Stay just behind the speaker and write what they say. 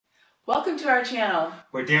Welcome to our channel.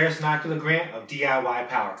 We're Daires and Akilah Grant of DIY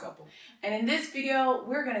Power Couple. And in this video,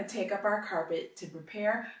 we're going to take up our carpet to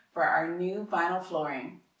prepare for our new vinyl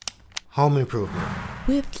flooring. Home improvement.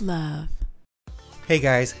 With love. Hey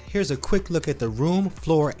guys, here's a quick look at the room,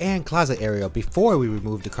 floor, and closet area before we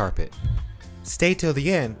remove the carpet. Stay till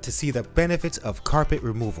the end to see the benefits of carpet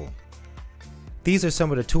removal. These are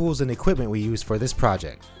some of the tools and equipment we used for this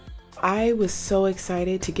project. I was so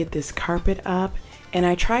excited to get this carpet up, and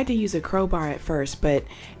I tried to use a crowbar at first, but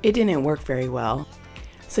it didn't work very well.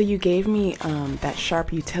 So you gave me that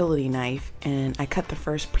sharp utility knife, and I cut the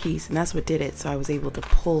first piece, and that's what did it, so I was able to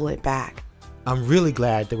pull it back. I'm really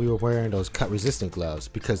glad that we were wearing those cut-resistant gloves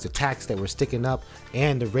because the tacks that were sticking up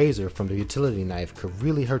and the razor from the utility knife could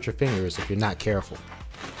really hurt your fingers if you're not careful.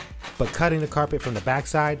 But cutting the carpet from the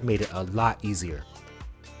backside made it a lot easier.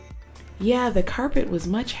 Yeah, the carpet was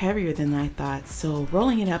much heavier than I thought, so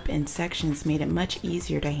rolling it up in sections made it much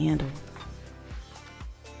easier to handle.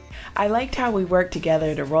 I liked how we worked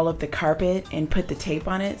together to roll up the carpet and put the tape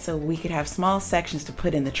on it so we could have small sections to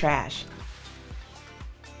put in the trash.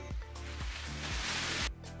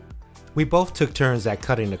 We both took turns at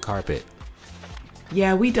cutting the carpet.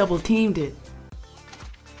 Yeah, we double teamed it.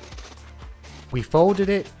 We folded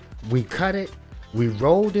it, we cut it, we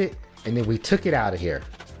rolled it, and then we took it out of here.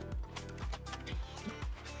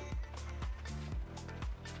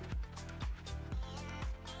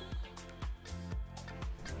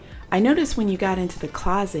 I noticed when you got into the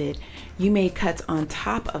closet, you made cuts on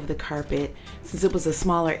top of the carpet since it was a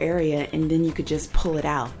smaller area, and then you could just pull it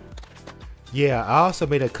out. Yeah, I also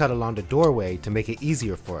made a cut along the doorway to make it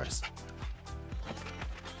easier for us.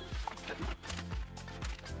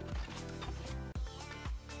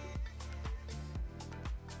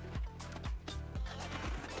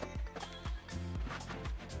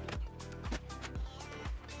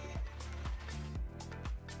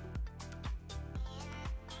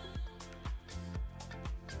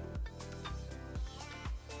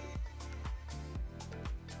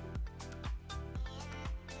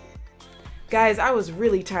 Guys, I was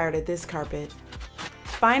really tired of this carpet.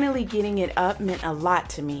 Finally getting it up meant a lot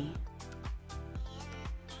to me.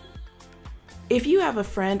 If you have a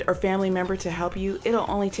friend or family member to help you,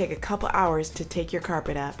 it'll only take a couple hours to take your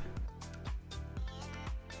carpet up.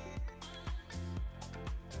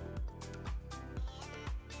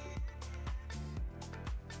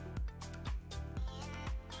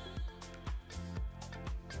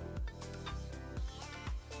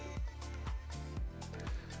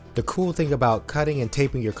 The cool thing about cutting and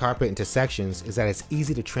taping your carpet into sections is that it's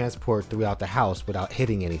easy to transport throughout the house without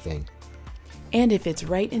hitting anything. And it fits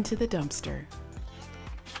right into the dumpster.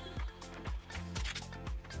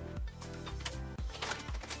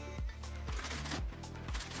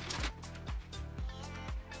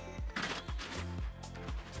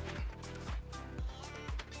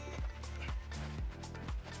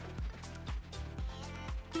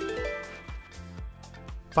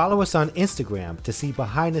 Follow us on Instagram to see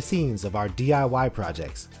behind the scenes of our DIY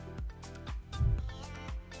projects.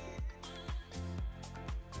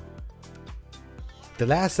 The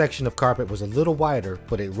last section of carpet was a little wider,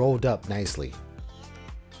 but it rolled up nicely.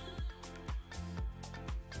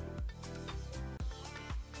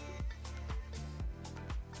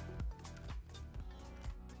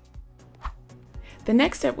 The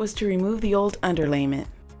next step was to remove the old underlayment.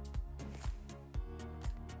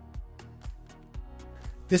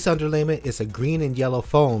 This underlayment is a green and yellow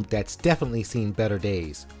foam that's definitely seen better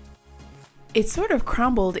days. It sort of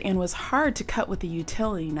crumbled and was hard to cut with a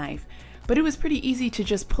utility knife, but it was pretty easy to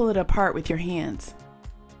just pull it apart with your hands.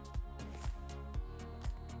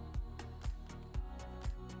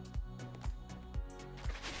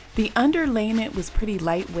 The underlayment was pretty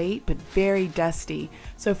lightweight but very dusty,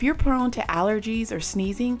 so if you're prone to allergies or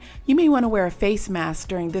sneezing, you may want to wear a face mask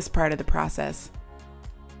during this part of the process.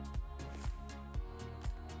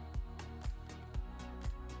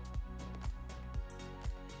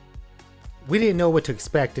 We didn't know what to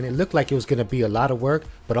expect and it looked like it was going to be a lot of work,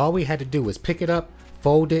 but all we had to do was pick it up,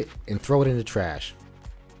 fold it, and throw it in the trash.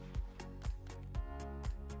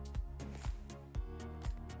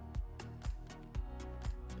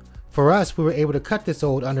 For us, we were able to cut this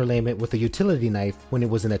old underlayment with a utility knife when it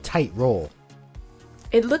was in a tight roll.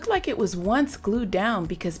 It looked like it was once glued down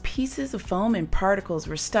because pieces of foam and particles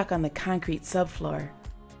were stuck on the concrete subfloor.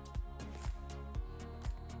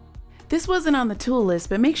 This wasn't on the tool list,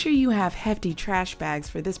 but make sure you have hefty trash bags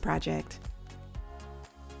for this project.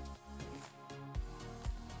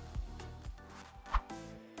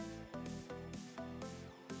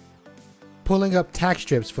 Pulling up tack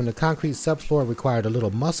strips from the concrete subfloor required a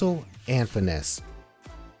little muscle and finesse.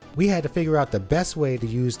 We had to figure out the best way to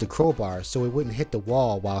use the crowbar so it wouldn't hit the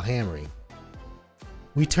wall while hammering.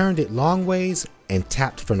 We turned it long ways and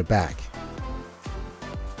tapped from the back.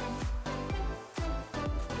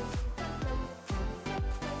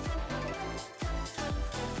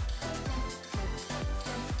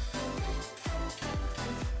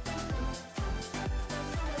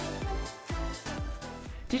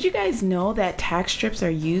 Did you guys know that tack strips are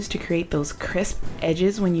used to create those crisp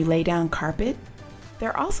edges when you lay down carpet?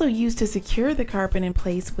 They're also used to secure the carpet in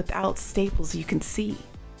place without staples you can see.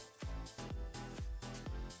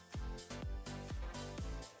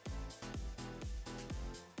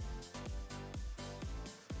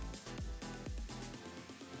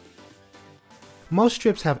 Most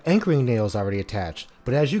strips have anchoring nails already attached,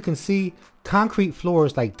 but as you can see, concrete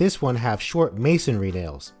floors like this one have short masonry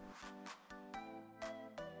nails.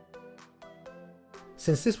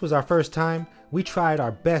 Since this was our first time, we tried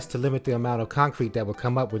our best to limit the amount of concrete that would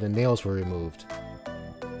come up when the nails were removed.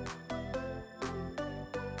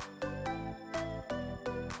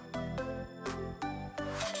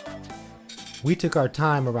 We took our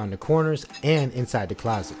time around the corners and inside the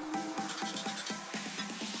closet.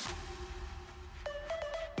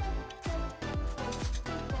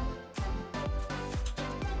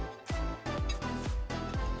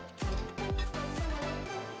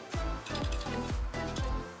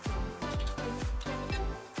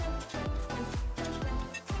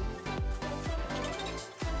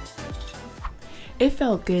 It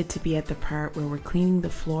felt good to be at the part where we're cleaning the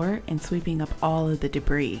floor and sweeping up all of the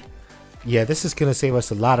debris. Yeah, this is going to save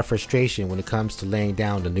us a lot of frustration when it comes to laying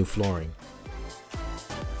down the new flooring.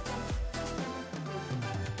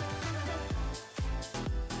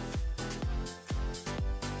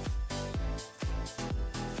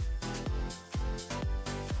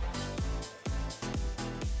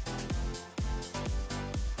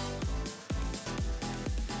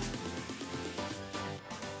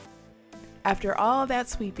 After all that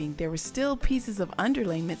sweeping, there were still pieces of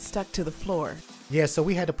underlayment stuck to the floor. Yeah, so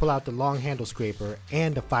we had to pull out the long handle scraper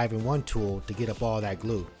and the 5-in-1 tool to get up all that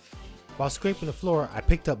glue. While scraping the floor, I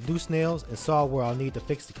picked up loose nails and saw where I'll need to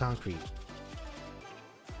fix the concrete.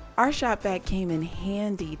 Our shop vac came in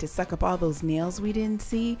handy to suck up all those nails we didn't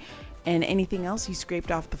see and anything else you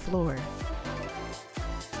scraped off the floor.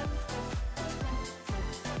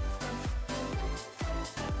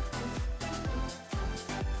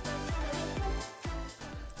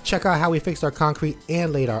 Check out how we fixed our concrete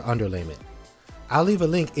and laid our underlayment. I'll leave a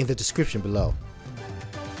link in the description below.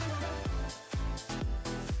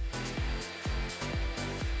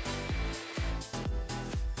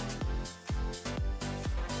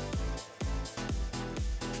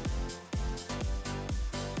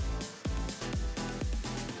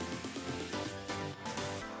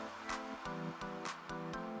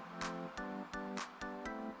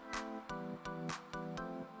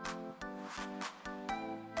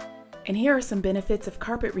 And here are some benefits of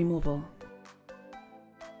carpet removal.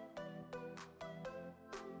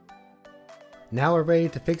 Now we're ready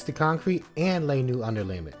to fix the concrete and lay new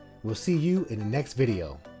underlayment. We'll see you in the next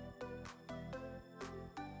video.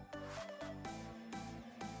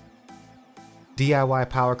 DIY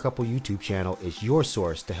Power Couple YouTube channel is your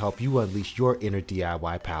source to help you unleash your inner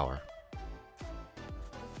DIY power.